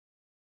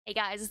Hey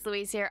guys, it's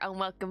Louise here and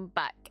welcome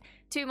back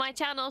to my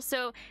channel.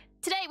 So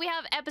today we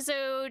have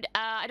episode,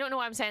 I don't know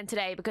why I'm saying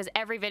today because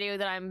every video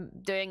that I'm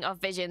doing of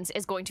Visions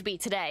is going to be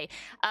today.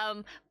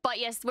 But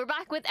yes, we're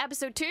back with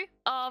episode 2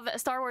 of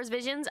Star Wars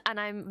Visions and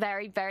I'm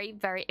very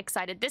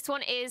excited. This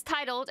one is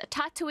titled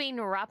Tatooine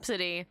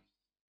Rhapsody.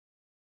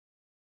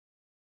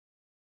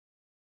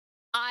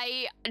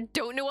 I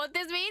don't know what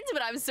this means,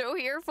 but I'm so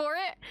here for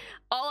it.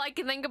 All I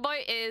can think about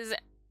is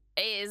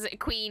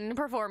Queen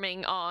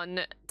performing on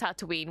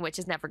Tatooine, which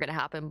is never gonna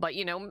happen, but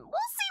you know, we'll see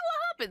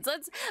what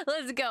happens.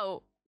 Let's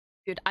go.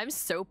 Dude, I'm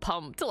so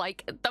pumped.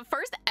 Like, the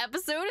first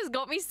episode has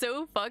got me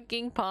so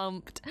fucking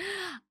pumped.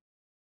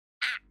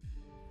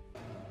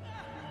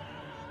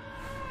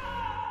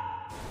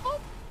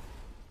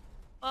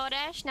 Oh,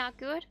 that's not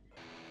good.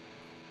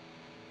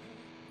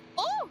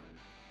 Oh!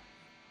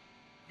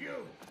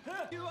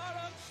 You are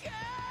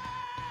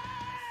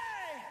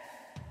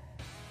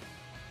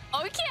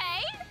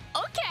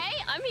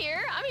Okay, I'm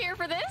here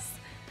for this.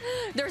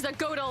 There's a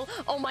Godel.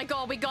 Oh my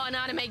god, we got an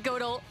anime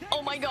Godel.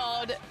 Oh my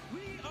god.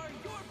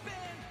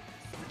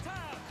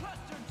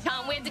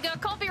 Can't wait to get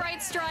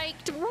copyright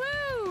striked.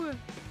 Woo!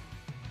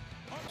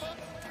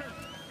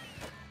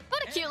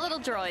 What a cute little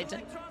droid.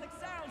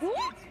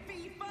 What?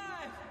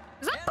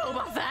 Is that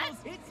Boba Fett?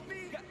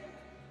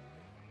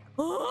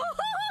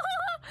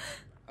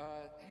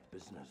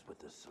 business with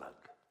the slug.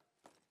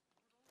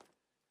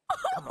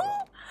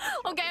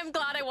 Okay, I'm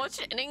glad I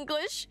watched it in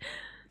English.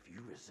 If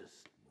you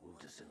resist, we'll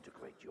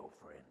disintegrate your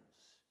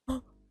friends.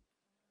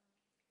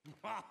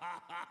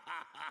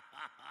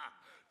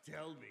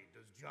 Tell me,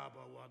 does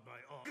Jabba want my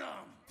arm?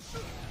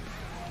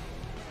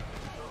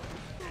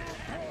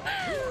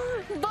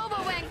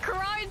 Boba went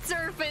crowd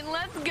surfing.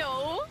 Let's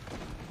go.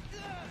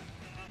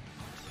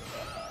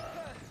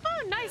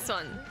 Oh, nice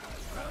one.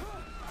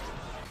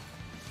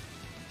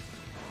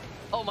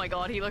 Oh my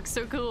god, he looks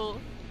so cool.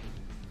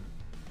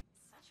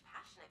 Such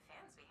passionate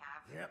fans we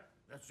have. Yep,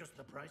 that's just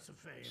the price of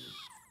fame.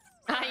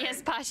 Ah,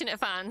 yes, passionate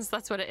fans.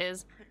 That's what it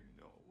is.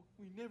 No,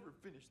 we never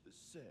finished the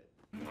set.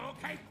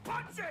 Okay,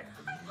 punch it!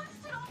 I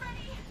punched it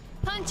already.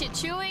 Punch it,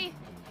 Chewie.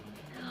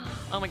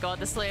 Oh my god,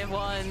 the slave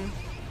one.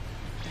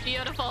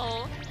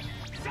 Beautiful.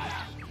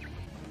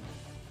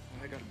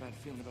 I got a bad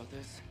feeling about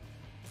this.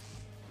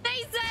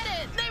 They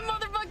said it! They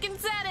motherfucking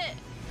said it!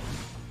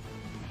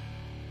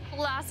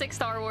 Classic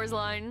Star Wars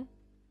line.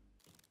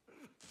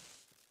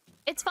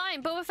 It's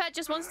fine, Boba Fett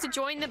just wants to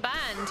join the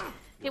band.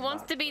 He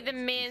wants to be the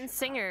main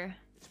singer.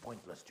 It's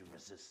pointless to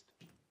resist.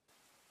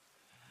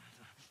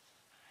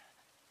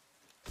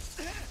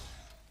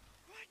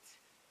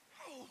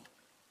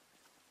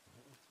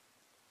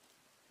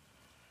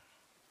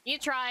 You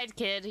tried,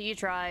 kid. You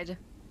tried.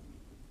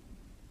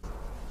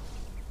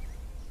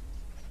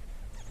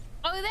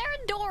 Oh,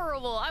 they're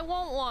adorable. I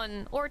want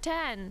one. Or 10.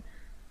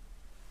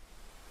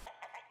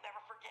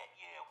 Never forget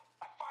you.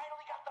 I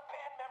finally got the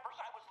band members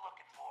I was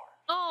looking for.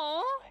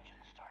 Oh,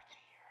 Legend starts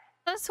here.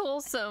 that's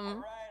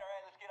wholesome. All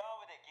right, let's get on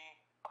with it, Gee.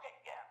 Okay,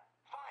 yeah,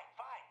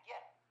 fine,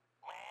 yeah.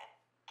 Land,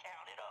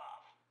 count it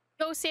off.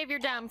 Go save your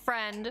damn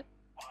friend. 1,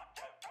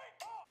 2, 3,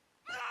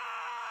 4.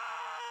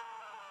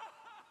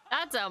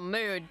 That's a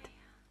mood.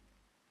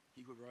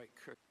 You were right,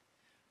 Kirk.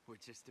 We're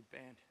just a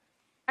band.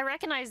 I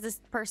recognize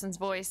this person's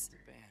voice.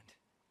 Just a band.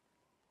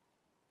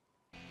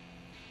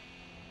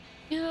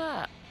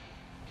 Yeah.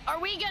 Are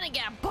we gonna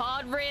get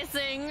pod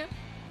racing?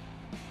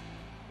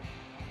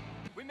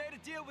 We made a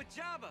deal with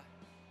Jabba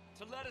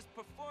to let us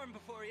perform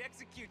before he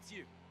executes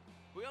you.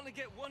 We only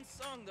get one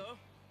song though.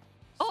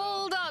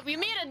 Hold up, you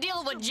made a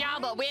deal with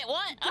Jabba. Wait,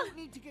 what? You don't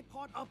need to get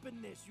caught up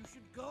in this. You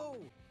should go.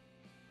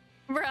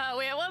 Bruh,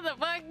 wait, what the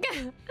fuck?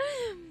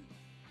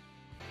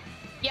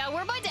 Yeah,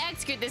 we're about to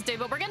execute this dude,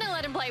 but we're gonna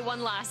let him play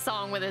one last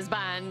song with his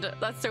band.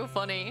 That's so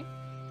funny.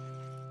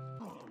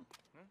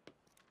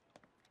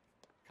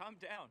 Calm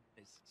down.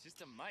 It's just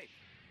a mic.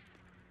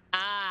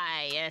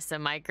 Ah, yes, a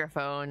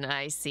microphone.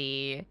 I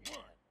see. 1,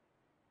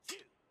 2,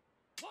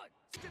 1.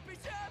 Stippy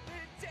tappy,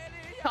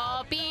 telly,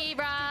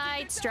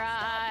 Copyright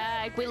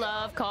strike. We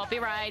love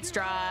copyright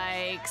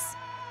strikes.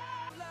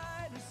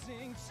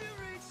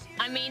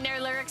 I mean, their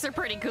lyrics are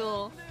pretty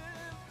cool.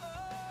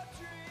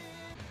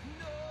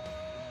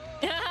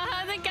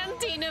 The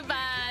Cantina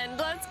Band.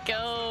 Let's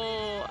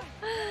go.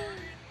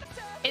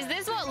 Is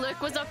this what Luke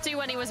was up to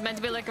when he was meant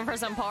to be looking for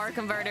some power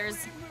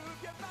converters?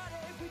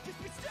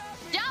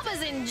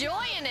 Jabba's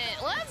enjoying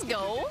it. Let's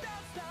go.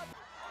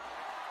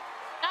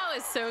 That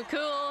was so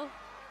cool.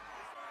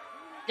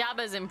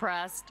 Jabba's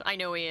impressed. I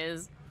know he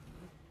is.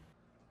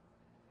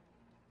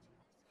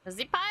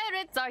 The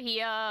pirates are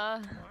here.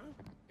 Jabba!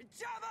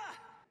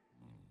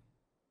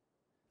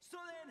 So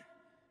then,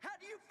 how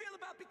do you feel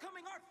about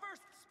becoming our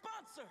first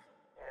sponsor?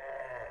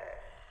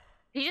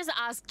 He just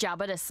asked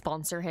Jabba to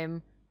sponsor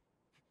him.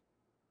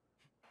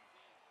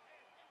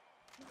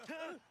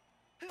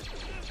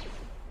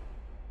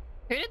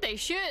 Who did they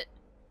shoot?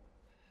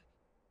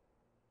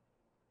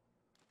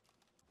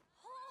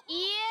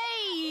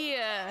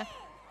 Yay!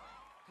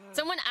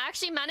 Someone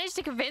actually managed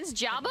to convince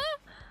Jabba?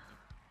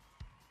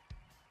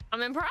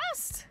 I'm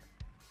impressed.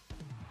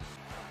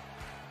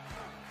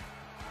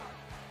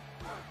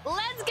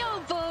 Let's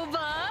go,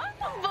 Boba!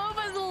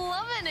 Boba's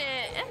loving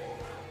it!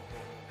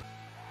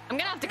 I'm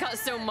gonna have to cut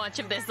so much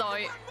of this out.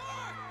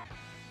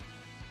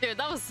 Dude,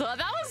 that was fun.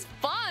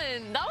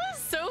 That was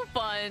so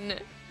fun.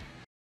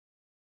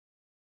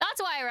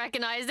 That's why I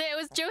recognized it. It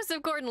was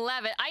Joseph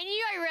Gordon-Levitt. I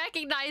knew I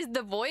recognized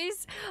the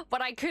voice,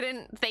 but I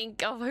couldn't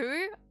think of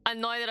who.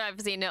 And now that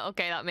I've seen it,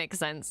 okay, that makes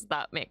sense.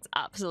 That makes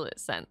absolute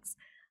sense.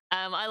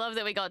 I love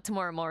that we got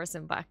Tamora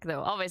Morrison back,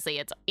 though. Obviously,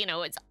 it's, you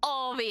know, it's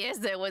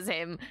obvious it was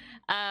him.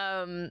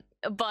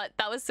 But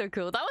that was so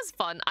cool. That was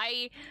fun.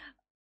 I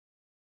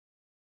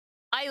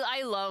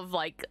love,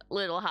 like,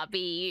 little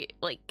happy,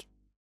 like,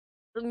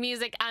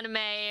 music anime,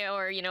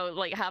 or, you know,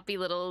 like, happy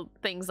little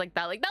things like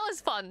that. Like, that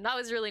was fun. That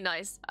was really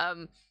nice.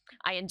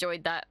 I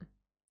enjoyed that.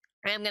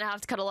 I'm gonna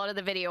have to cut a lot of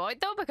the video out,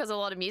 though, because a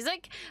lot of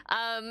music.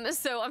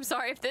 So I'm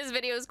sorry if this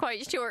video is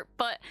quite short,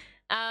 but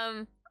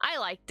I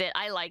liked it.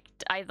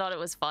 I thought it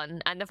was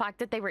fun. And the fact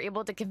that they were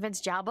able to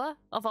convince Jabba,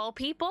 of all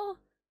people,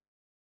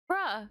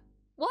 bruh,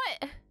 what?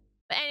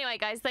 But anyway,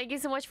 guys, thank you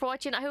so much for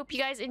watching. I hope you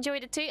guys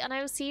enjoyed it too, and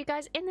I will see you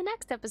guys in the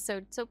next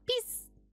episode. So peace.